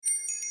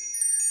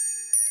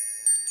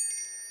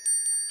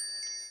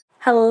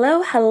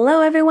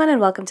Hello everyone,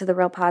 and welcome to the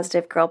Real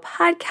Positive Girl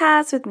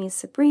podcast with me,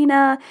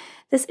 Sabrina.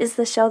 This is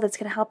the show that's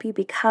going to help you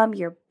become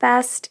your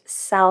best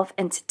self,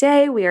 and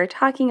today we are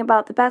talking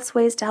about the best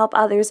ways to help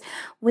others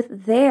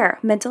with their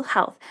mental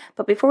health.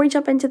 But before we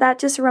jump into that,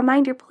 just a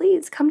reminder,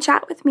 please come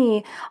chat with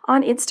me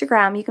on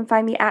Instagram. You can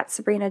find me at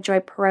Sabrina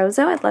Joy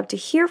Perozzo. I'd love to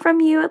hear from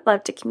you. I'd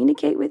love to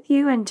communicate with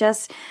you and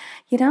just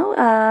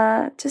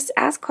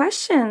ask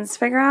questions,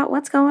 figure out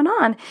what's going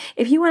on.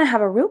 If you want to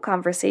have a real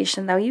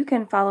conversation, though, you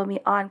can follow me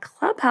on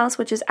Clubhouse,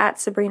 which is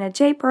at Sabrina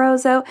J.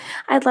 Perozzo.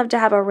 I'd love to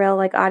have a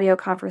real audio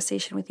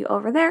conversation with you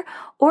over there,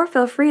 or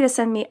feel free to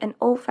send me an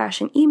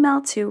old-fashioned email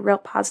to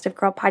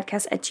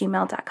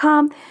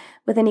realpositivegirlpodcast@gmail.com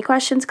with any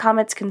questions,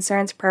 comments,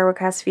 concerns, prayer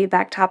requests,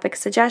 feedback, topic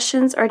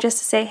suggestions, or just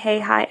to say hey,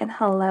 hi, and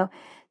hello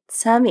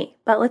to me.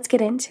 But let's get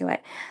into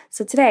it.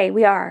 So today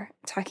we are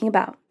talking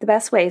about the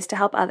best ways to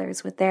help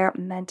others with their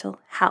mental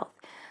health.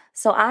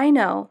 So I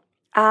know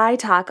I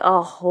talk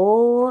a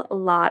whole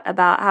lot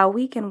about how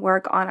we can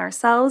work on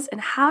ourselves and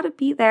how to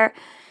be there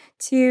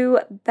to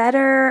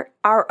better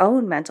our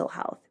own mental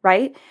health,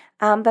 right?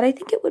 But I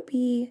think it would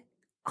be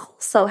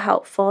also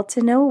helpful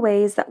to know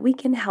ways that we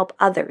can help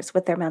others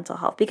with their mental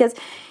health, because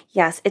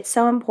yes, it's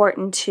so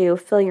important to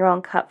fill your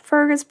own cup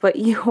first, put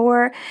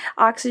your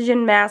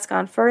oxygen mask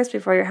on first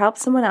before you help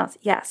someone else.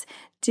 Yes,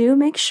 do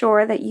make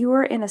sure that you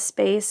are in a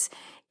space,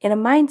 in a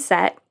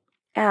mindset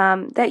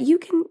that you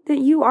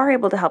are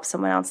able to help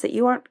someone else, that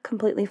you aren't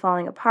completely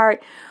falling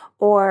apart,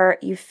 or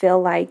you feel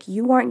like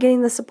you aren't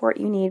getting the support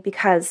you need,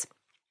 because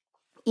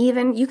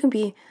even you can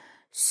be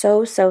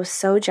so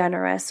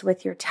generous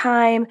with your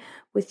time,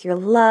 with your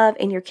love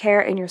and your care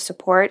and your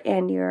support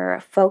and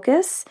your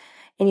focus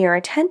and your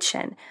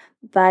attention.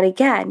 But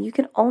again, you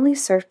can only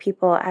serve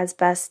people as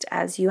best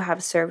as you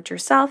have served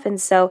yourself.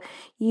 And so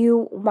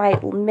you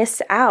might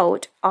miss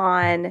out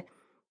on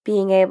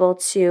being able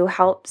to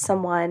help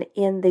someone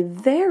in the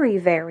very,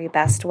 very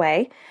best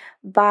way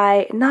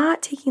by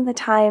not taking the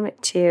time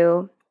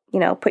to,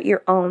 put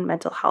your own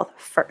mental health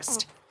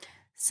first.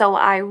 So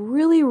I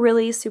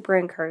really super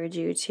encourage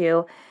you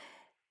to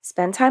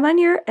spend time on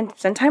your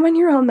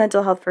own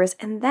mental health first,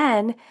 and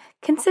then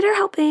consider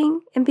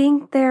helping and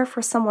being there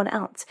for someone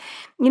else.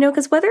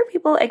 Because whether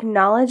people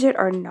acknowledge it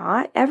or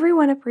not,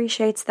 everyone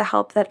appreciates the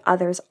help that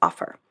others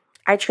offer.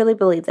 I truly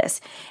believe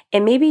this.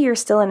 And maybe you're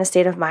still in a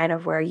state of mind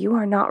of where you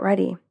are not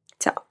ready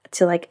to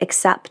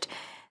accept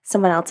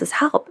someone else's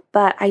help.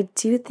 But I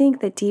do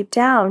think that deep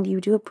down you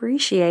do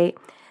appreciate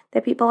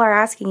that people are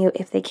asking you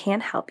if they can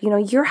help.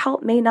 Your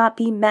help may not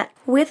be met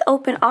with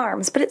open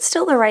arms, but it's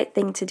still the right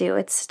thing to do.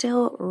 It's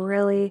still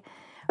really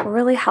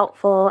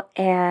helpful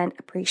and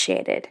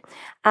appreciated.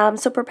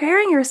 So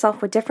preparing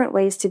yourself with different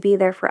ways to be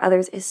there for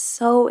others is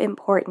so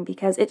important,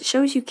 because it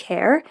shows you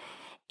care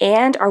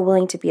and are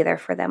willing to be there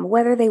for them,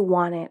 whether they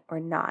want it or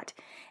not.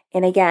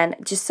 And again,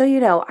 just so you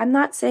know, I'm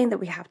not saying that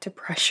we have to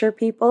pressure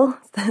people,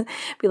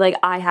 be like,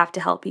 I have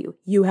to help you.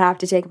 You have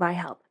to take my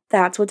help.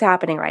 That's what's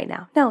happening right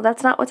now. No,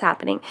 that's not what's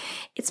happening.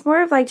 It's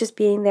more of just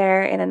being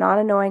there in a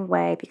non-annoying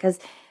way, because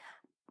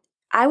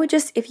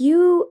if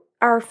you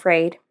are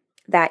afraid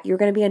that you're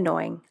going to be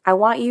annoying, I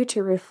want you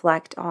to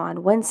reflect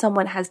on when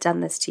someone has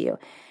done this to you.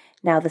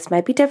 Now, this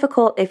might be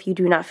difficult if you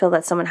do not feel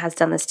that someone has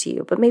done this to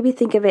you, but maybe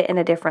think of it in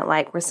a different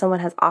light, where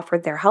someone has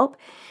offered their help,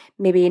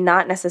 maybe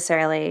not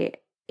necessarily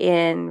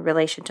in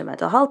relation to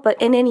mental health, but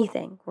in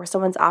anything where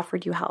someone's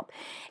offered you help.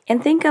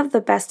 And think of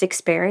the best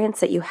experience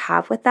that you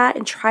have with that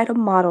and try to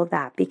model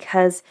that,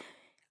 because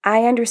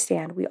I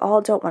understand we all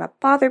don't want to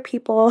bother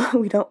people.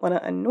 We don't want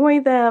to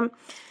annoy them.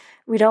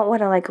 We don't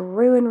want to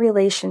ruin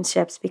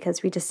relationships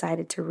because we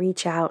decided to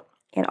reach out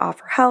and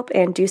offer help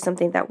and do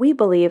something that we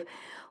believe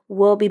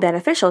will be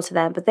beneficial to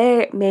them, but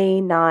they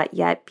may not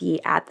yet be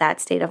at that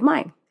state of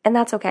mind. And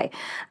that's okay.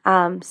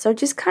 So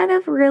just kind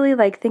of really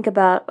think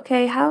about,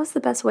 okay, how is the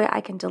best way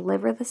I can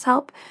deliver this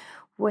help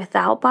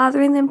without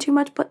bothering them too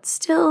much, but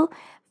still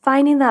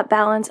finding that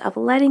balance of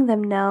letting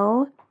them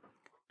know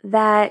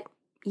that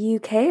you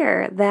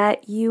care,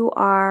 that you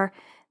are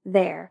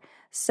there.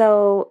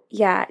 So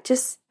yeah,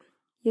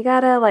 you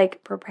gotta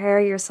prepare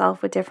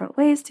yourself with different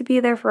ways to be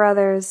there for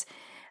others.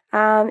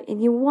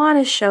 And you want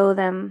to show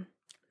them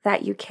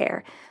that you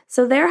care.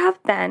 So there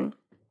have been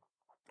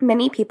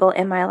many people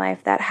in my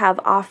life that have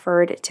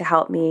offered to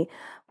help me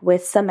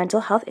with some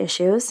mental health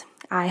issues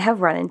I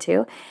have run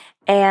into.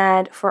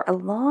 And for a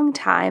long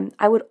time,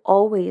 I would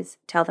always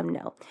tell them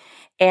no.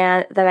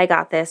 And that I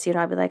got this,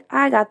 I'd be like,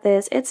 I got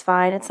this, it's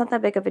fine, it's not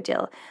that big of a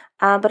deal.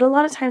 But a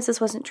lot of times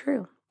this wasn't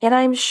true. And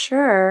I'm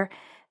sure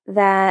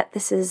that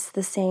this is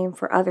the same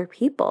for other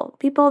people.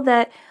 People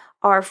that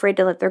are afraid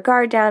to let their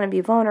guard down and be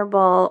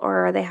vulnerable,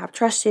 or they have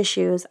trust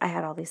issues. I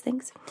had all these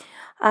things.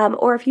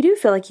 Or if you do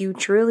feel like you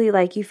truly,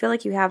 you feel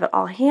like you have it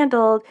all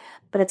handled,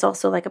 but it's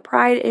also a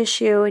pride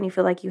issue and you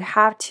feel like you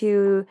have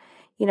to,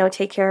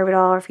 take care of it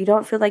all. Or if you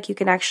don't feel like you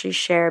can actually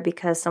share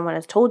because someone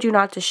has told you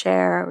not to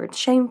share, or it's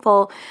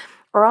shameful,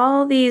 or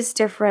all these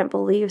different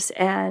beliefs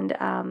and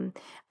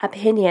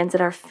opinions that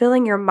are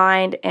filling your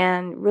mind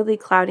and really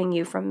clouding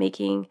you from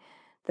making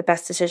the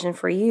best decision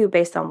for you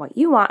based on what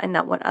you want and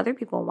not what other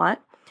people want.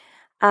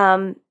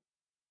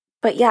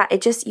 But yeah,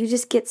 you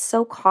just get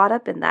so caught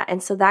up in that.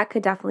 And so that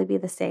could definitely be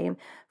the same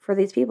for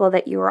these people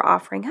that you are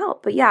offering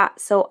help. But yeah,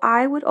 so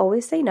I would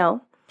always say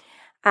no.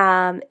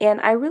 And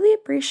I really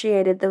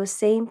appreciated those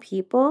same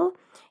people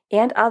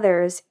and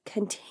others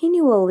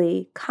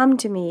continually come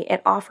to me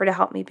and offer to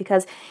help me,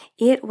 because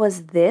it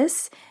was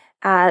this,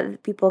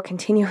 people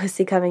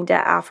continuously coming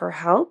to offer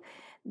help,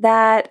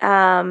 that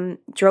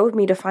drove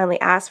me to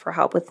finally ask for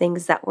help with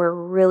things that were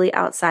really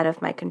outside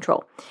of my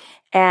control.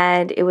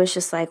 And it was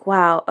just like,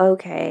 wow,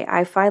 okay,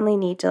 I finally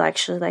need to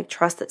actually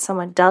trust that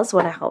someone does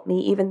want to help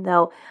me, even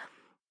though,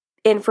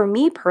 and for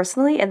me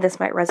personally, and this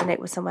might resonate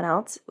with someone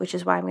else, which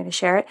is why I'm going to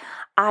share it,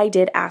 I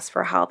did ask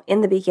for help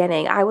in the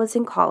beginning. I was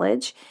in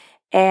college,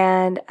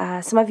 and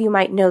some of you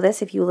might know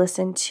this if you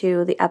listened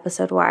to the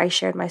episode where I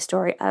shared my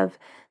story of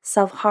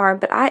self-harm.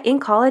 But in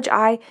college,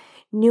 I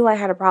knew I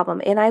had a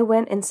problem, and I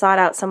went and sought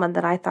out someone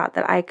that I thought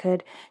that I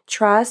could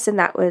trust and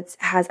that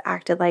has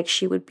acted like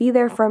she would be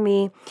there for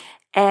me.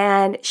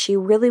 And she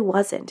really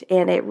wasn't.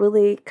 And it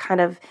really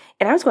and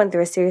I was going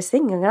through a serious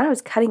thing, and I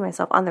was cutting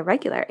myself on the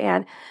regular.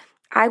 And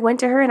I went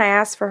to her and I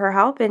asked for her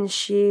help, and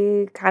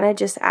she kind of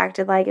just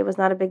acted like it was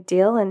not a big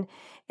deal and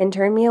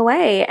turned me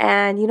away.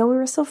 And, we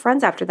were still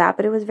friends after that,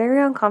 but it was very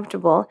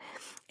uncomfortable.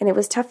 And it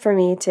was tough for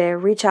me to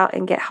reach out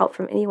and get help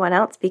from anyone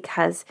else,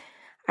 because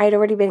I had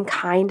already been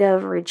kind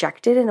of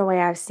rejected in a way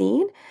I've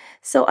seen.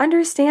 So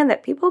understand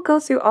that people go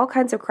through all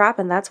kinds of crap,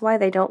 and that's why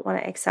they don't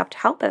want to accept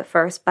help at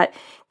first. But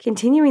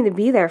continuing to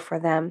be there for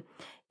them,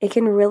 it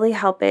can really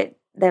help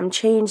them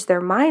change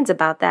their minds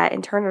about that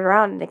and turn it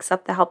around and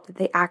accept the help that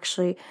they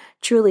actually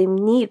truly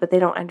need, but they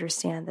don't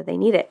understand that they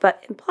need it.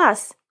 But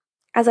plus,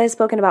 as I've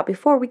spoken about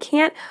before, we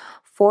can't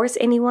force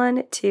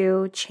anyone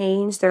to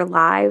change their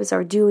lives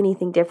or do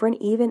anything different,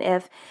 even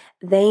if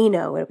they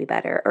know it'll be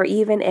better, or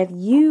even if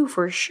you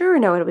for sure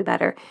know it'll be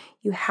better.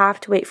 You have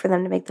to wait for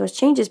them to make those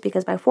changes,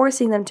 because by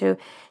forcing them to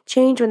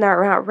change when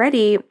they're not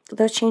ready,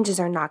 those changes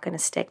are not going to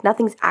stick.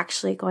 Nothing's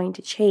actually going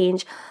to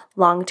change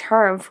long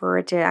term for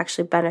it to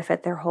actually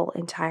benefit their whole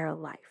entire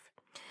life.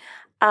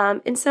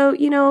 And so,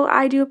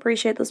 I do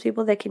appreciate those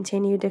people that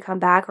continue to come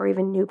back, or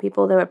even new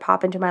people that would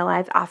pop into my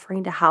life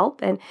offering to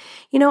help. And,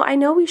 I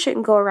know we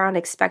shouldn't go around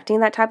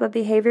expecting that type of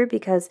behavior,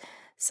 because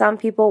some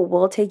people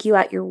will take you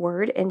at your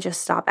word and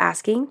just stop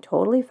asking.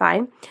 Totally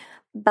fine.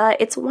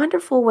 But it's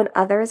wonderful when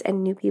others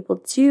and new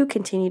people do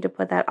continue to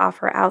put that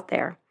offer out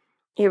there.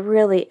 It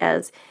really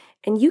is.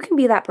 And you can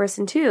be that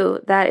person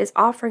too that is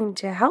offering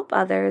to help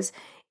others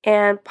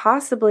and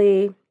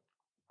possibly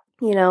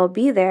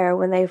be there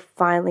when they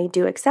finally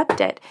do accept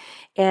it.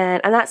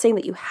 And I'm not saying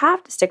that you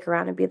have to stick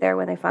around and be there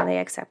when they finally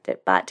accept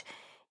it, but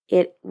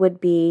it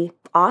would be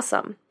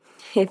awesome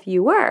if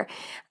you were,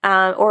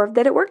 or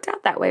that it worked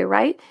out that way,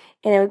 right?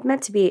 And it was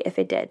meant to be if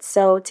it did.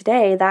 So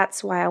today,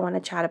 that's why I want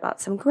to chat about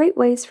some great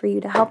ways for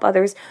you to help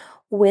others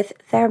with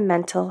their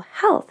mental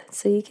health,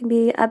 so you can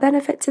be a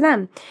benefit to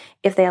them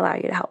if they allow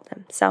you to help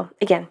them. So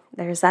again,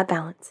 there's that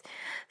balance.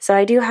 So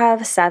I do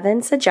have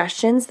 7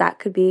 suggestions that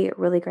could be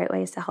really great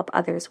ways to help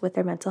others with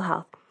their mental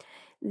health.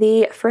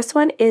 The first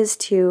one is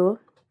to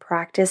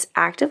practice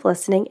active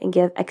listening and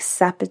give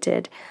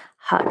accepted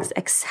hugs.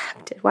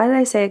 Accepted. Why did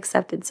I say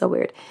accepted? So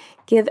weird.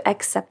 Give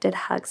accepted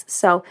hugs.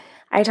 So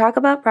I talk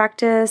about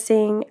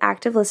practicing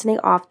active listening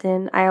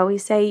often. I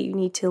always say you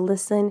need to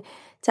listen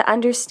to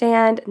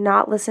understand,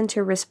 not listen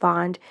to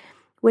respond,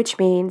 which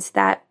means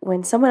that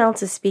when someone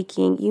else is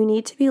speaking, you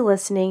need to be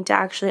listening to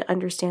actually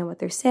understand what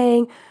they're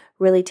saying,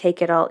 really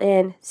take it all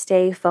in,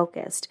 stay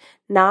focused,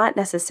 not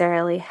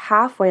necessarily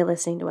halfway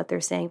listening to what they're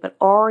saying, but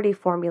already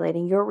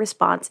formulating your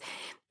response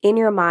in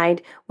your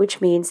mind, which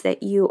means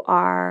that you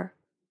are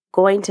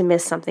going to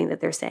miss something that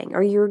they're saying,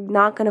 or you're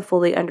not going to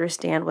fully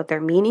understand what their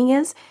meaning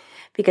is,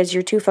 because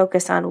you're too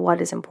focused on what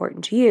is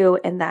important to you,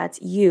 and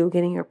that's you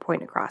getting your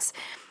point across.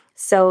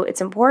 So it's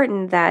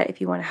important that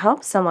if you want to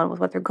help someone with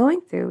what they're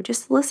going through,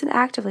 just listen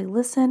actively,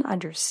 listen,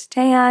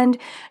 understand,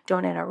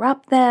 don't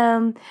interrupt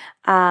them.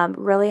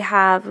 Really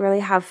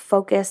have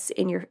focus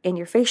in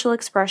your facial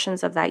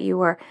expressions of that you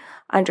are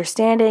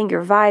understanding,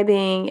 you're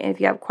vibing. And if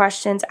you have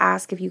questions,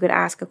 ask if you could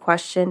ask a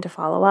question to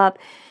follow up,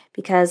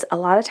 because a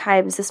lot of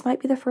times this might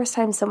be the first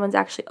time someone's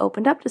actually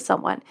opened up to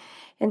someone.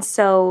 And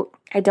so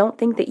I don't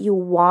think that you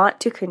want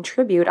to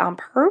contribute on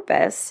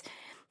purpose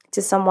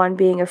to someone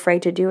being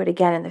afraid to do it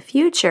again in the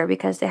future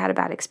because they had a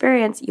bad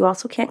experience. You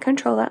also can't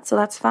control that, so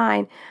that's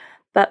fine.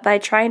 But by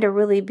trying to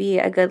really be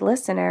a good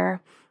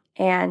listener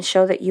and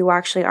show that you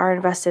actually are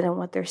invested in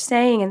what they're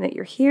saying and that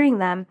you're hearing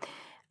them,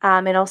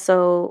 and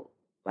also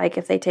like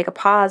if they take a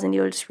pause and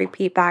you'll just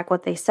repeat back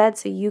what they said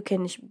so you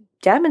can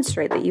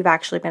demonstrate that you've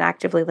actually been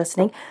actively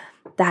listening,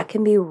 that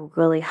can be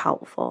really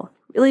helpful.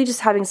 Really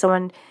just having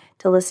someone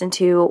to listen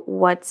to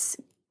what's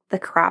the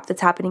crap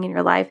that's happening in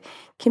your life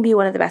can be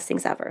one of the best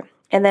things ever.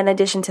 And then in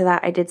addition to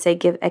that, I did say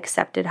give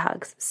accepted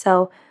hugs.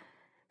 So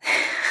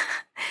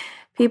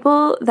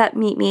people that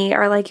meet me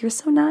are like, you're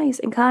so nice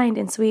and kind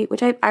and sweet,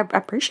 which I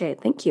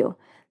appreciate. Thank you.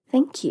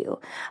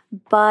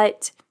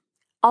 But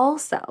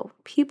Also,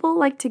 people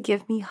like to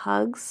give me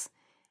hugs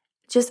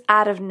just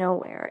out of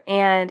nowhere.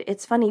 And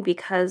it's funny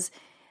because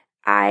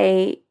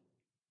I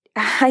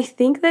I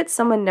think that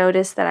someone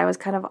noticed that I was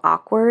kind of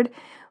awkward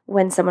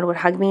when someone would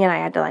hug me and I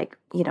had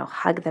to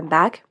hug them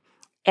back.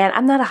 And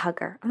I'm not a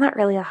hugger. I'm not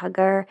really a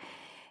hugger.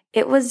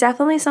 It was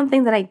definitely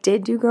something that I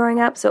did do growing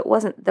up, so it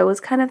wasn't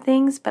those kind of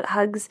things, but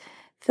hugs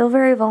feel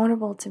very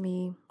vulnerable to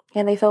me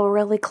and they feel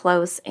really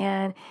close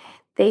and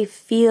they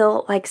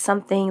feel like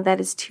something that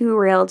is too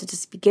real to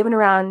just be given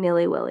around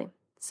nilly-willy.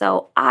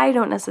 So I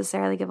don't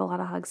necessarily give a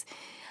lot of hugs.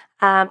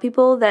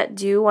 People that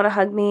do want to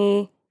hug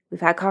me, we've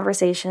had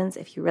conversations.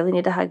 If you really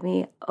need to hug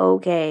me,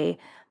 okay,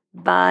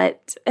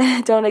 but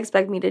don't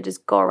expect me to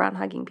just go around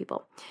hugging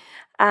people.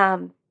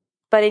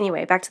 But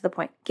anyway, back to the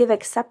point. Give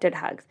accepted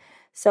hugs.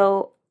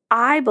 So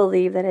I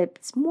believe that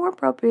it's more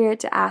appropriate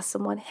to ask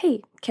someone,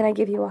 hey, can I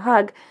give you a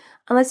hug?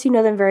 Unless you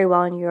know them very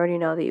well and you already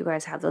know that you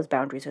guys have those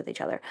boundaries with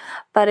each other.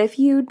 But if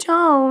you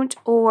don't,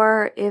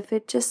 or if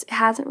it just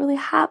hasn't really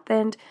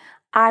happened,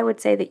 I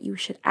would say that you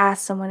should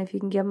ask someone if you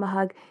can give them a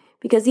hug.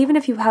 Because even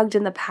if you've hugged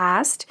in the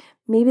past,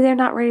 maybe they're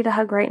not ready to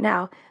hug right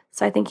now.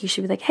 So I think you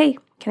should be like, hey,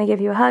 can I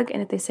give you a hug?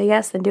 And if they say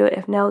yes, then do it.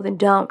 If no, then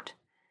don't.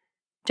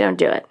 Don't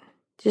do it.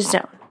 Just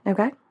don't.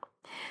 Okay?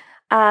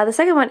 The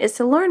second one is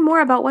to learn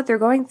more about what they're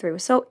going through.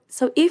 So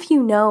if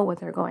you know what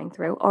they're going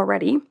through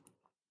already,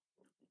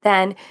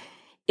 then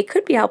it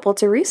could be helpful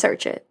to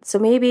research it. So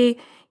maybe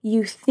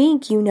you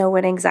think you know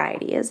what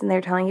anxiety is, and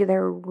they're telling you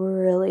they're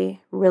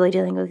really, really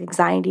dealing with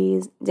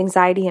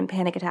anxiety and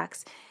panic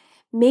attacks.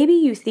 Maybe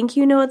you think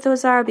you know what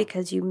those are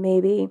because you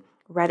maybe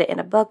read it in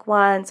a book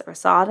once or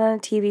saw it on a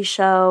TV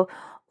show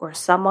or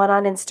someone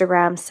on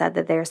Instagram said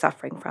that they're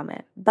suffering from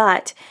it.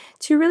 But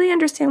to really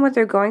understand what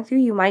they're going through,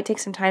 you might take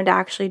some time to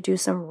actually do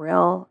some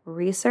real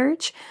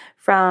research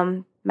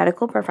from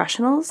medical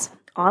professionals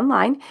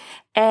online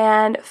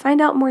and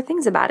find out more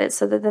things about it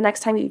so that the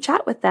next time you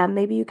chat with them,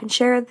 maybe you can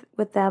share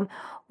with them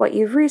what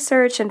you've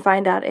researched and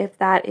find out if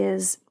that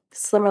is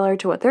similar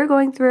to what they're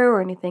going through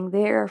or anything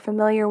they're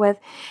familiar with.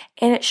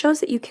 And it shows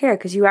that you care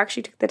because you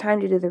actually took the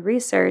time to do the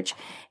research.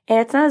 And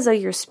it's not as though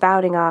you're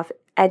spouting off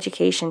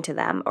education to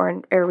them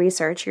or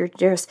research. You're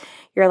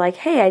like,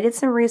 hey, I did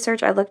some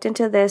research. I looked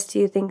into this. Do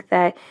you think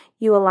that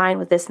you align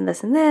with this and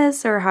this and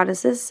this? Or how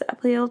does this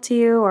appeal to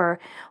you? Or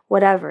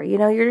whatever.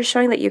 You're just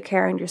showing that you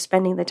care and you're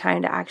spending the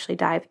time to actually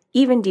dive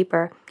even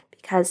deeper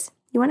because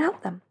you want to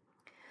help them.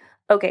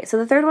 Okay, so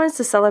the third one is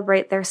to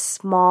celebrate their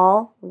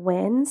small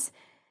wins.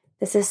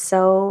 This is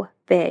so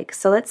big.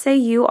 So let's say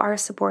you are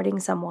supporting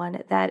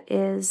someone that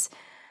is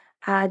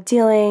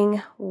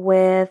dealing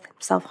with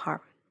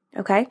self-harm,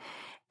 okay?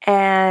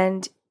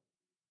 And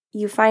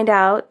you find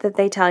out that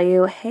they tell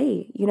you,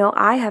 hey,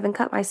 I haven't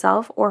cut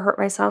myself or hurt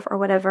myself or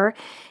whatever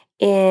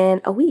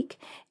in a week.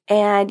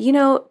 And,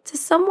 to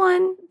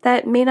someone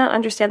that may not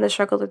understand the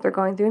struggle that they're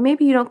going through,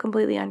 maybe you don't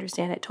completely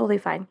understand it, totally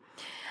fine.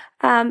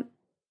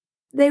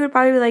 They would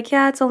probably be like,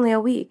 yeah, it's only a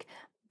week.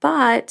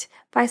 But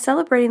by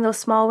celebrating those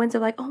small wins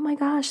of like, oh my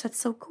gosh, that's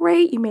so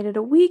great. You made it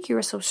a week. You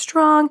were so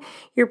strong.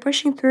 You're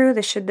pushing through.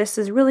 This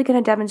is really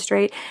going to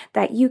demonstrate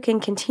that you can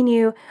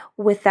continue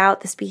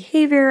without this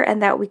behavior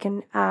and that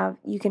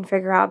you can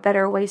figure out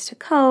better ways to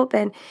cope.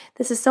 And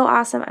this is so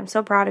awesome. I'm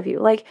so proud of you.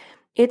 Like,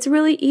 it's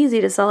really easy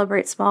to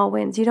celebrate small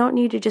wins. You don't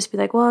need to just be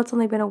like, well, it's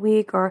only been a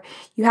week, or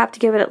you have to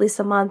give it at least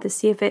a month to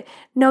see if it.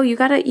 No, you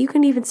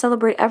can even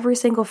celebrate every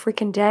single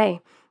freaking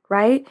day,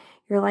 right?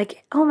 You're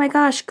like, oh my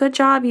gosh, good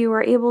job. You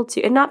were able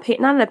to, and not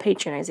in a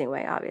patronizing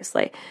way,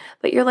 obviously,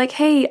 but you're like,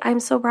 hey, I'm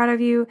so proud of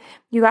you.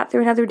 You got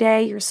through another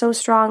day. You're so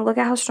strong. Look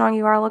at how strong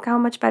you are. Look how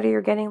much better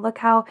you're getting. Look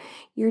how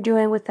you're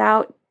doing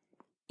without,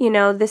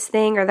 this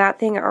thing or that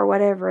thing or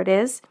whatever it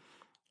is.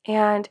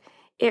 And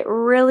it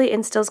really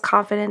instills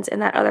confidence in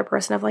that other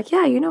person of like,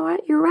 yeah, you know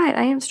what? You're right.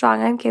 I am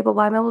strong. I'm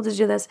capable. I'm able to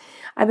do this.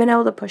 I've been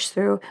able to push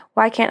through.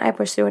 Why can't I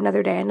push through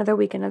another day, another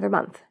week, another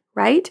month,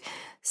 right?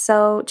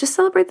 So just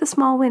celebrate the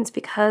small wins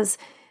because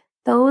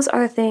those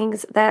are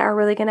things that are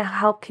really going to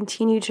help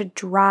continue to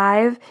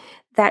drive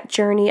that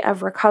journey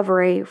of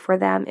recovery for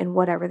them in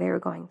whatever they were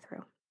going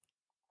through.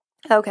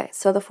 Okay,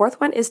 so the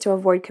fourth one is to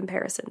avoid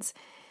comparisons.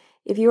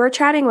 If you are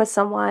chatting with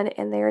someone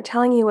and they are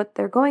telling you what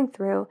they're going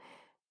through,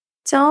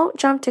 don't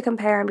jump to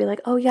compare and be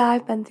like, oh yeah,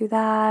 I've been through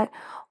that.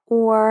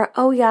 Or,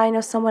 oh yeah, I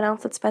know someone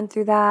else that's been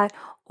through that.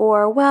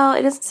 Or, well,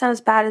 it doesn't sound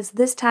as bad as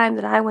this time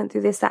that I went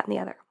through this, that, and the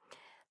other.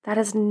 That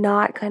is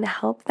not going to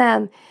help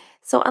them.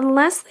 So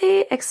unless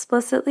they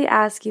explicitly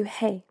ask you,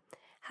 hey,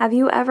 have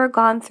you ever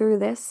gone through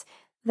this?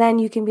 Then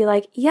you can be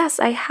like, yes,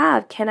 I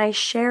have. Can I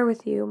share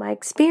with you my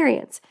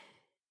experience?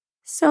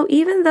 So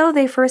even though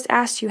they first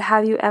asked you,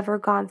 have you ever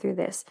gone through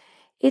this?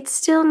 It's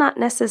still not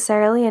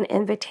necessarily an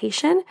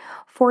invitation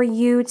for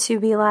you to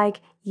be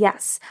like,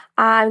 yes,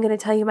 I'm going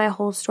to tell you my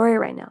whole story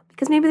right now.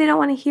 Because maybe they don't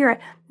want to hear it.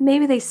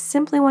 Maybe they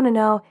simply want to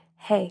know,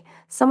 hey,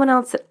 someone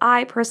else that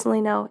I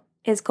personally know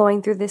is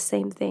going through this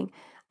same thing.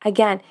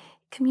 Again,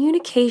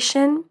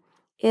 communication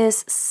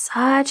is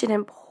such an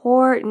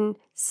important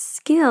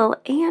skill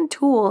and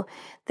tool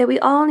that we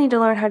all need to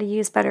learn how to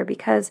use better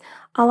because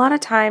A lot of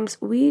times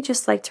we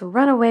just like to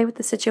run away with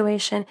the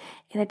situation,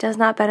 and it does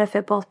not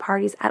benefit both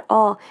parties at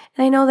all.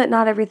 And I know that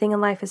not everything in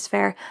life is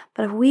fair,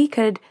 but if we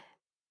could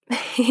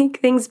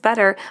make things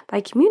better by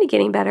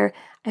communicating better,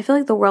 I feel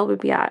like the world would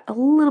be at a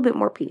little bit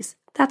more peace.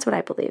 That's what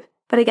I believe.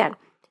 But again,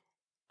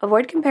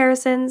 avoid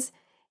comparisons.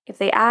 If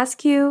they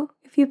ask you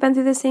if you've been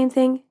through the same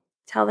thing,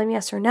 tell them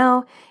yes or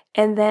no,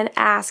 and then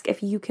ask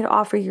if you can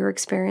offer your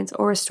experience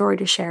or a story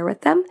to share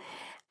with them,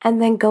 and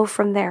then go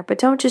from there. But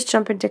don't just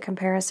jump into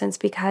comparisons,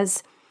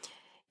 because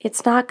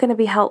it's not going to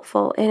be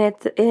helpful. And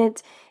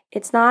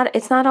it's not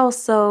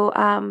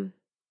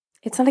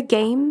a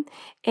game,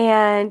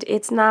 and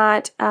it's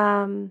not,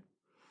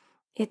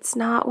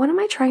 what am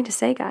I trying to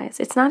say, guys?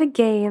 It's not a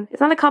game.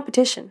 It's not a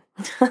competition.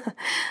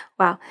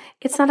 Wow.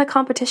 It's not a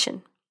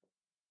competition.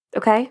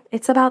 Okay?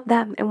 It's about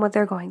them and what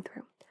they're going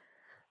through.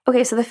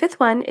 Okay, so the fifth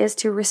one is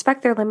to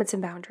respect their limits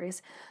and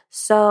boundaries.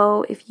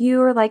 So if you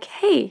are like,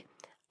 hey,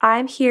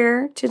 I'm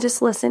here to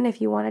just listen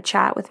if you want to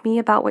chat with me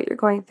about what you're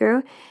going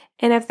through.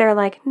 And if they're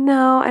like,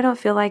 no, I don't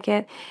feel like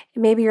it,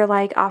 maybe you're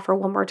like, offer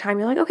one more time.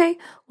 You're like, okay,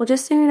 well,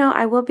 just so you know,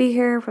 I will be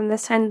here from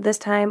this time to this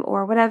time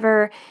or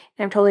whatever,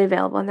 and I'm totally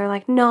available. And they're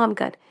like, no, I'm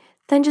good.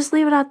 Then just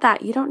leave it at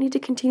that. You don't need to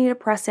continue to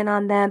press in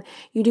on them.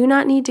 You do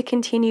not need to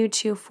continue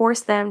to force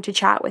them to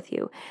chat with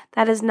you.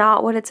 That is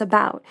not what it's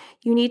about.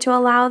 You need to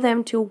allow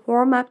them to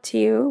warm up to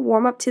you,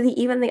 warm up to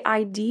even the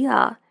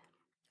idea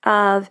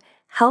of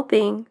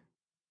helping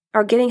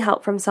or getting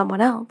help from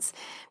someone else,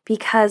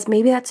 because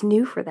maybe that's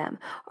new for them.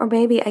 Or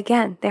maybe,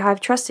 again, they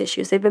have trust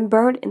issues. They've been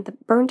burned in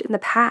the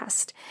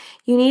past.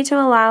 You need to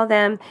allow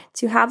them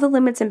to have the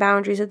limits and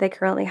boundaries that they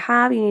currently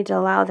have. You need to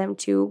allow them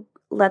to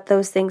let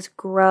those things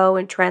grow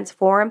and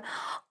transform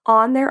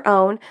on their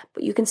own,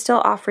 but you can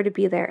still offer to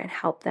be there and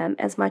help them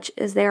as much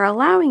as they're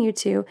allowing you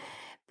to.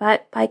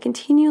 But by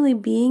continually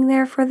being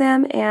there for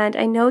them, and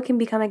I know it can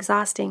become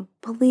exhausting,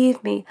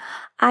 believe me,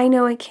 I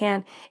know it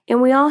can.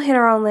 And we all hit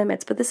our own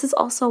limits, but this is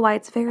also why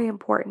it's very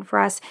important for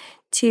us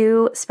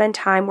to spend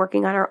time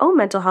working on our own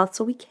mental health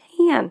so we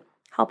can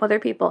help other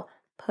people.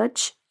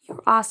 Put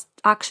your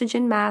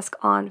oxygen mask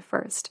on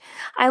first.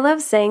 I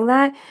love saying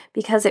that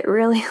because it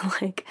really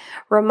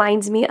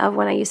reminds me of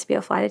when I used to be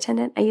a flight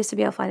attendant. I used to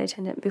be a flight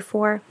attendant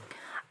before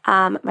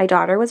my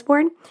daughter was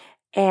born.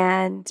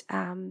 And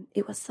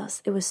it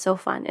was so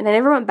fun. And I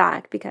never went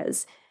back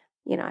because,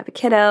 I have a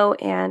kiddo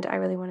and I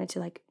really wanted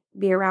to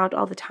be around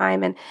all the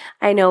time. And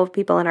I know of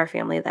people in our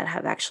family that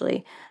have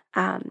actually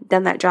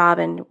done that job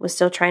and was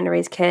still trying to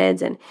raise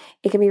kids, and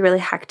it can be really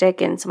hectic.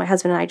 And so my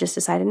husband and I just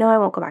decided, no, I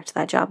won't go back to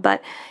that job.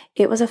 But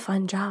it was a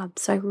fun job.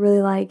 So I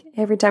really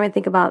every time I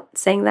think about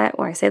saying that,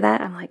 or I say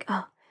that, I'm like,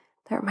 oh,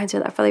 that reminds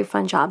me of that really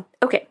fun job.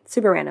 Okay,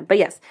 super random. But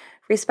yes,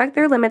 respect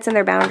their limits and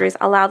their boundaries.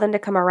 Allow them to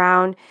come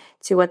around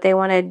to what they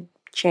want to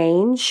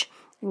change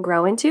and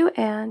grow into,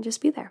 and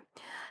just be there.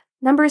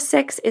 Number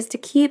 6 is to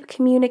keep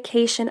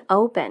communication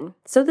open.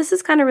 So this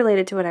is kind of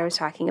related to what I was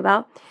talking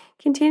about.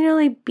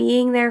 Continually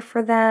being there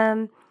for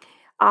them,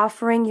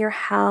 offering your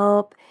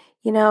help,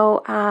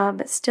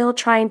 still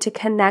trying to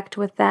connect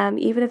with them,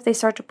 even if they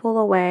start to pull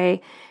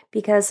away,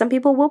 because some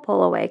people will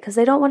pull away because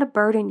they don't want to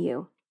burden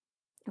you.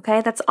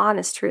 Okay, that's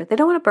honest truth. They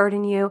don't want to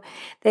burden you.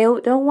 They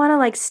don't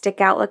want to stick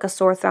out like a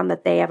sore thumb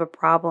that they have a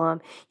problem.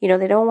 They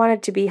don't want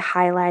it to be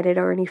highlighted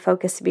or any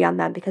focus to be on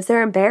them because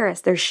they're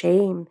embarrassed. They're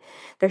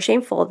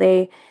shameful.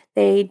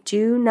 They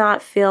do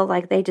not feel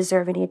like they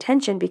deserve any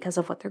attention because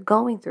of what they're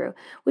going through,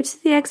 which is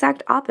the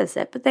exact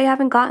opposite, but they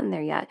haven't gotten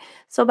there yet.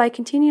 So by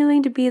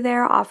continuing to be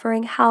there,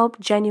 offering help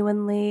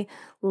genuinely,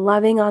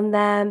 loving on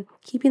them,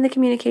 keeping the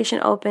communication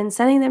open,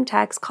 sending them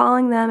texts,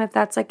 calling them if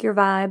that's your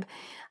vibe.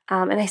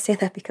 And I say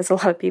that because a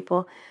lot of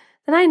people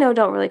that I know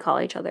don't really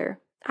call each other.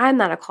 I'm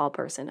not a call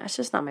person. That's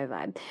just not my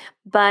vibe.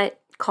 But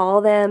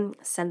call them,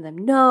 send them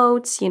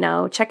notes,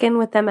 check in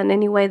with them in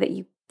any way that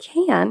you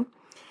can,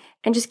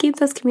 and just keep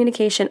this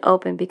communication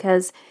open,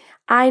 because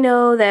I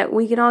know that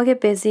we can all get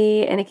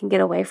busy and it can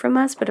get away from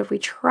us. But if we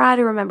try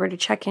to remember to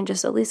check in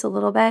just at least a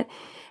little bit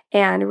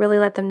and really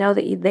let them know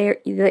that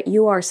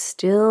you are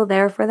still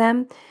there for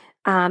them,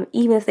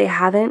 even if they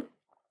haven't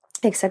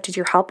accepted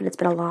your help and it's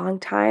been a long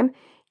time,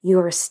 you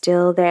are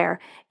still there,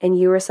 and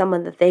you are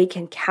someone that they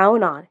can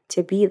count on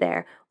to be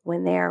there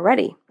when they are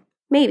ready.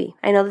 Maybe.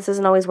 I know this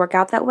doesn't always work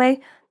out that way,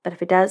 but if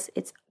it does,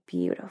 it's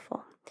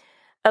beautiful.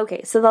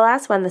 Okay, so the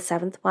last one, the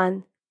seventh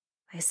one,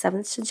 my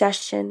seventh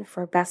suggestion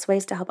for best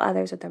ways to help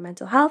others with their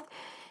mental health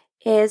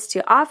is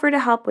to offer to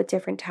help with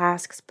different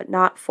tasks, but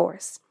not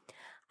force.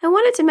 I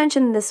wanted to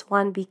mention this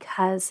one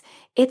because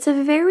it's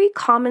a very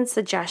common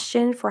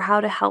suggestion for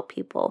how to help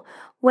people,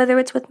 whether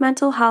it's with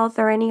mental health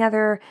or any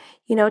other,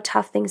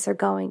 tough things they're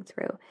going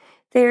through.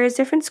 There's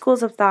different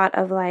schools of thought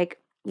of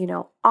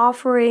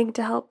offering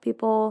to help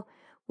people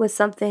with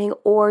something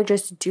or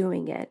just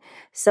doing it.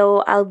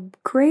 So a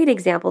great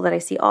example that I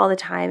see all the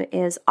time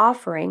is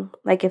offering,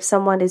 if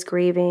someone is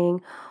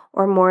grieving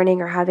or mourning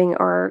or having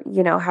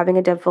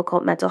a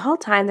difficult mental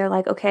health time, they're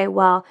like, okay,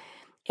 well,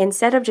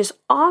 instead of just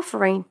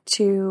offering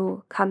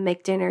to come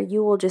make dinner,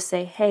 you will just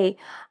say, hey,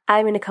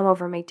 I'm going to come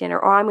over and make dinner,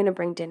 or I'm going to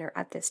bring dinner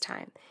at this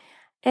time.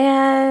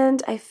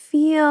 And I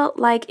feel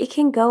like it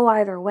can go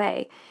either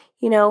way.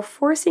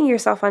 Forcing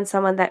yourself on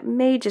someone that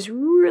may just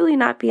really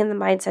not be in the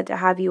mindset to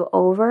have you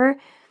over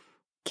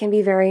can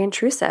be very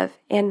intrusive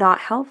and not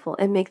helpful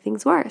and make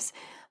things worse.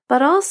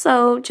 But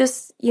also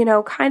just,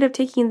 kind of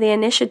taking the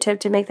initiative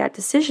to make that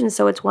decision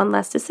so it's one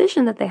less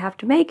decision that they have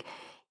to make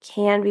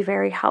can be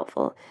very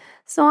helpful.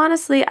 So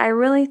honestly, I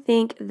really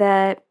think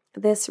that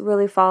this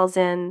really falls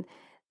in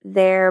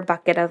their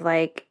bucket of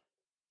like,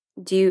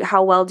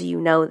 how well do you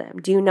know them?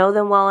 Do you know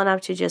them well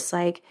enough to just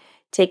like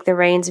take the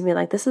reins and be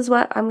like, this is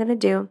what I'm going to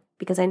do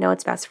because I know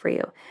it's best for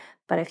you.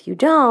 But if you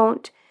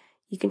don't,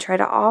 you can try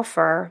to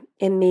offer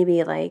and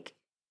maybe like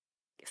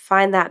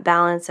find that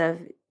balance of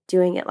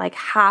doing it like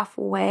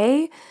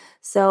halfway.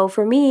 So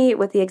for me,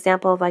 with the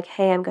example of like,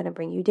 hey, I'm going to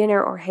bring you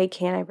dinner, or hey,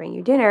 can I bring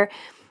you dinner?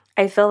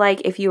 I feel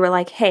like if you were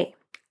like, hey,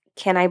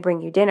 can I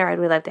bring you dinner? I'd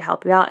really love to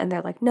help you out. And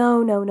they're like,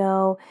 no, no,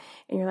 no.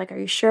 And you're like, are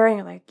you sure? And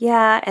you're like,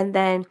 yeah. And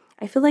then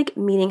I feel like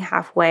meeting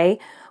halfway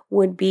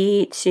would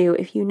be to,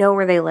 if you know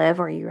where they live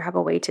or you have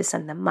a way to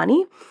send them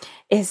money,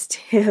 is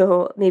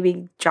to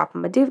maybe drop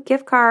them a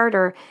gift card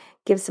or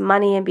give some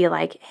money and be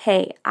like,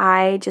 hey,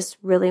 I just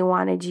really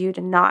wanted you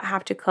to not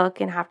have to cook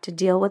and have to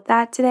deal with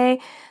that today.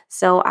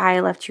 So I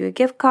left you a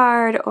gift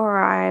card,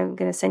 or I'm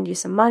going to send you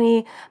some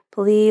money.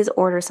 Please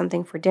order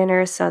something for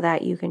dinner so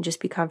that you can just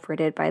be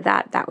comforted by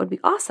that. That would be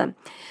awesome.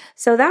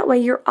 So that way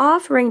you're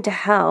offering to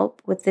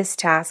help with this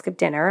task of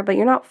dinner, but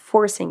you're not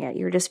forcing it.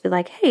 You're just be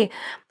like, hey,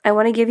 I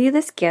want to give you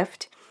this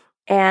gift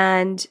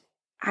and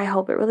I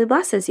hope it really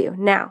blesses you.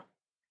 Now,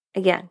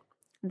 again,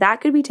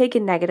 that could be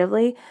taken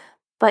negatively,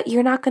 but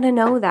you're not going to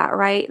know that,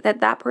 right?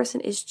 That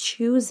person is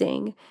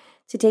choosing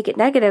to take it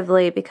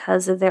negatively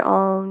because of their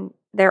own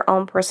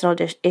personal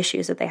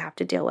issues that they have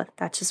to deal with.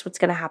 That's just what's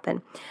going to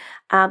happen.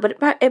 But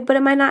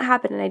it might not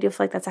happen, and I do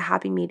feel like that's a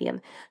happy medium.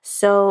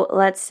 So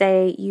let's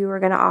say you were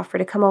going to offer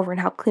to come over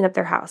and help clean up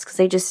their house because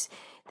they just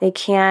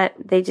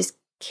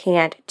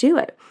can't do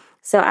it.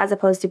 So as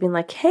opposed to being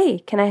like, hey,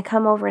 can I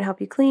come over and help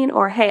you clean?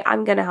 Or hey,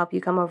 I'm going to help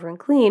you come over and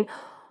clean.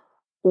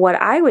 What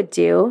I would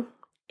do,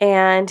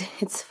 and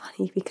it's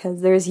funny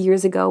because there's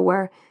years ago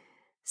where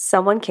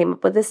someone came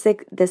up with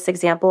this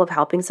example of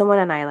helping someone,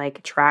 and I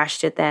like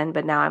trashed it then,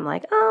 but now I'm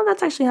like, oh,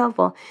 that's actually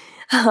helpful.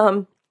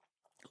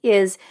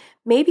 Is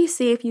maybe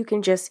see if you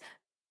can just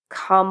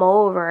come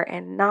over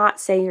and not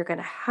say you're going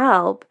to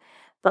help,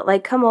 but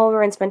like come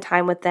over and spend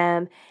time with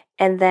them.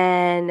 And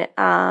then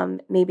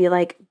maybe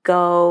like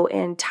go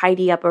and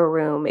tidy up a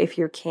room if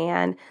you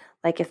can.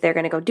 Like if they're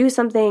going to go do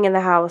something in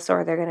the house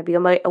or they're going to be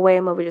away,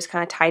 maybe just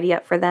kind of tidy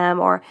up for them.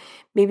 Or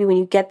maybe when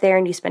you get there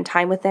and you spend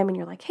time with them and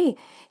you're like, hey,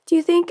 do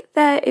you think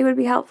that it would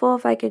be helpful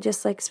if I could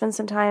just like spend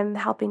some time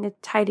helping to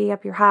tidy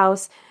up your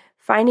house?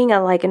 Finding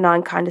a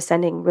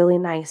non-condescending, really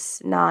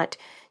nice, not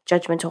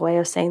judgmental way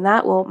of saying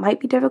that. Well, it might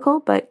be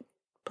difficult, but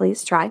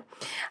please try.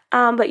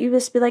 But you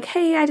just be like,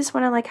 hey, I just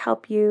want to like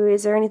help you.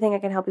 Is there anything I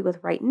can help you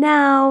with right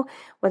now?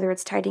 Whether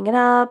it's tidying it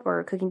up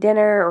or cooking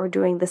dinner or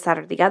doing this, that,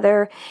 or the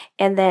other.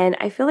 And then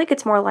I feel like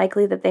it's more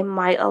likely that they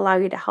might allow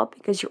you to help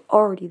because you're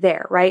already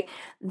there, right?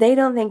 They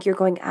don't think you're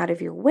going out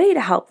of your way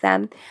to help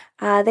them.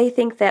 They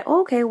think that,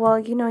 okay, well,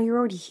 you're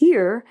already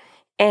here.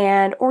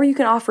 Or you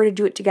can offer to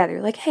do it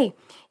together. Like, hey,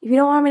 if you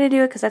don't want me to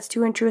do it because that's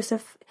too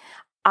intrusive,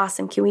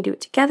 awesome. Can we do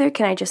it together?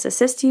 Can I just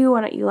assist you?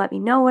 Why don't you let me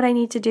know what I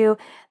need to do?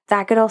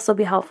 That could also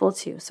be helpful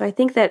too. So I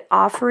think that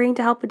offering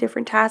to help with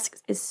different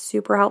tasks is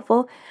super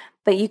helpful,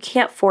 but you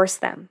can't force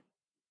them.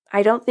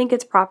 I don't think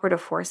it's proper to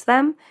force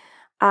them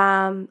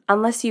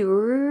unless you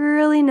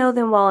really know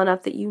them well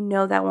enough that you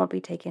know that won't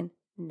be taken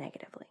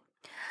negatively.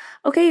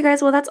 Okay, you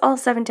guys, well, that's all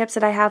 7 tips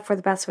that I have for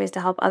the best ways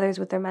to help others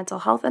with their mental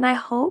health. And I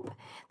hope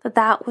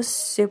that was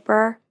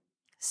super,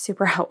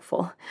 super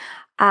helpful.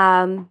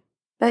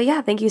 But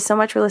yeah, thank you so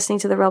much for listening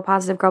to the Real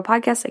Positive Girl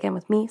podcast, again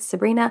with me,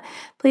 Sabrina.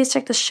 Please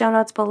check the show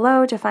notes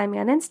below to find me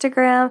on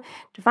Instagram,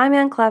 to find me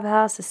on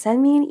Clubhouse, to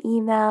send me an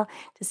email,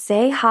 to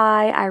say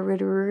hi. I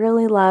would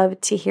really love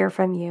to hear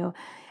from you,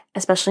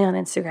 especially on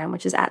Instagram,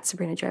 which is at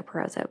Sabrina Joy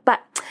Perozo.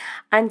 But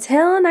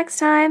until next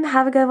time,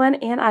 have a good one,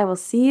 and I will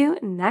see you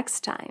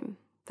next time.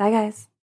 Bye, guys.